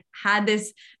just like had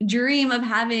this dream of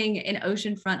having an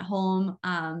oceanfront home.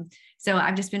 So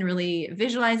I've just been really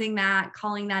visualizing that,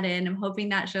 calling that in. I'm hoping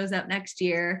that shows up next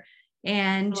year.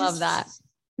 And love that.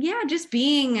 Yeah, just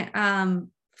being,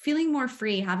 feeling more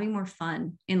free, having more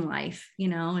fun in life,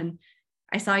 and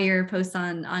I saw your post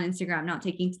on Instagram, not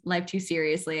taking life too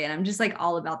seriously. And I'm just like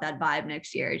all about that vibe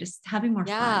next year, just having more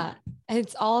fun. Yeah.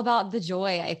 It's all about the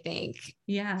joy, I think.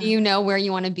 Yeah. Do you know where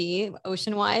you want to be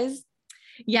ocean wise?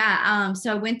 Yeah.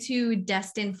 So I went to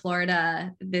Destin,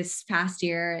 Florida this past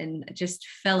year and just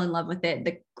fell in love with it.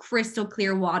 The crystal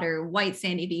clear water, white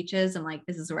sandy beaches. I'm like,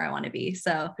 this is where I want to be.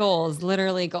 So goals,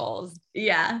 literally goals.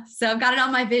 Yeah. So I've got it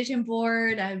on my vision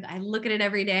board. I look at it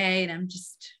every day and I'm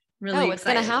just really it's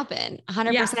going to happen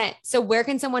 100%. Yeah. So where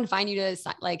can someone find you to,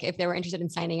 like, if they were interested in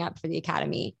signing up for the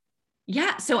academy?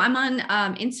 Yeah. So I'm on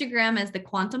Instagram as the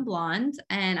Quantum Blonde,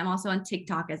 and I'm also on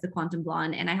TikTok as the Quantum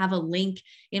Blonde. And I have a link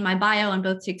in my bio on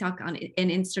both TikTok and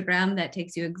Instagram that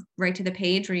takes you right to the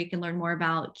page where you can learn more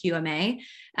about QMA.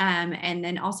 And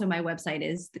then also my website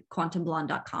is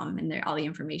quantumblonde.com, and there, all the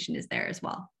information is there as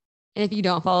well. And if you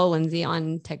don't follow Lindsay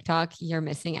on TikTok, you're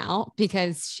missing out,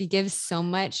 because she gives so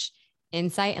much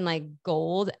insight and like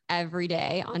gold every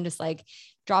day on just like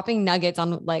dropping nuggets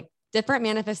on like different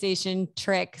manifestation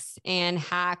tricks and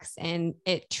hacks. And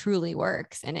it truly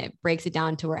works. And it breaks it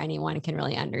down to where anyone can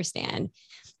really understand.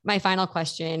 My final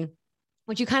question,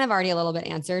 which you kind of already a little bit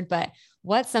answered, but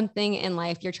what's something in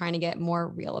life you're trying to get more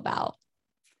real about?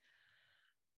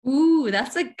 Ooh,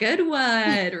 that's a good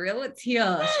one. Real with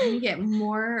teal. Trying to get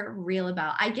more real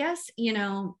about. I guess,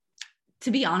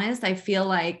 to be honest, I feel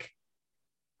like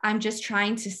I'm just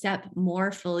trying to step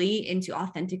more fully into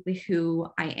authentically who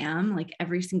I am, like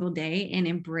every single day, and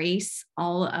embrace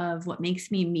all of what makes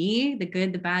me, the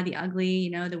good, the bad, the ugly,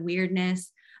 the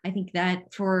weirdness. I think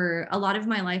that for a lot of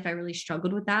my life, I really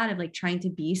struggled with that, of like trying to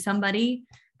be somebody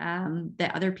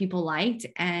that other people liked.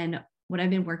 And what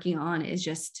I've been working on is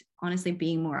just honestly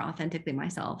being more authentically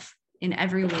myself in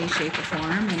every way, shape, or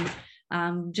form. And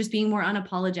just being more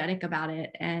unapologetic about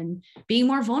it and being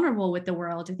more vulnerable with the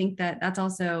world. I think that that's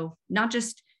also not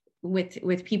just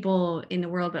with people in the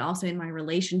world, but also in my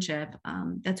relationship.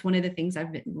 That's one of the things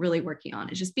I've been really working on,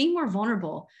 is just being more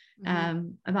vulnerable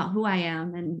about who I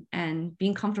am and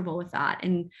being comfortable with that.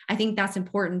 And I think that's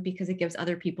important because it gives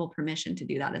other people permission to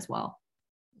do that as well.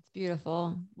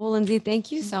 Beautiful. Well, Lindsay,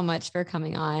 thank you so much for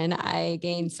coming on. I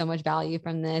gained so much value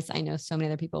from this. I know so many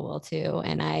other people will too.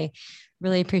 And I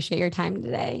really appreciate your time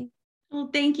today. Well,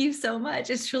 thank you so much.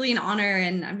 It's truly an honor.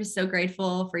 And I'm just so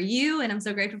grateful for you. And I'm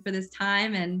so grateful for this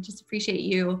time and just appreciate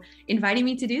you inviting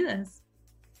me to do this.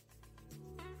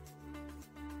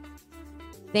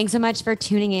 Thanks so much for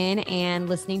tuning in and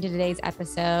listening to today's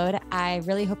episode. I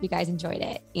really hope you guys enjoyed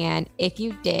it. And if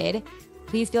you did,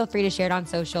 please feel free to share it on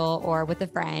social or with a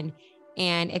friend.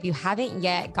 And if you haven't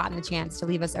yet gotten the chance to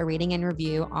leave us a rating and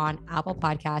review on Apple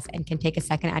Podcasts and can take a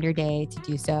second out of your day to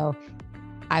do so,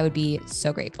 I would be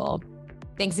so grateful.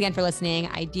 Thanks again for listening.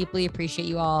 I deeply appreciate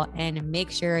you all, and make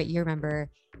sure you remember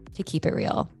to keep it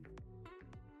real.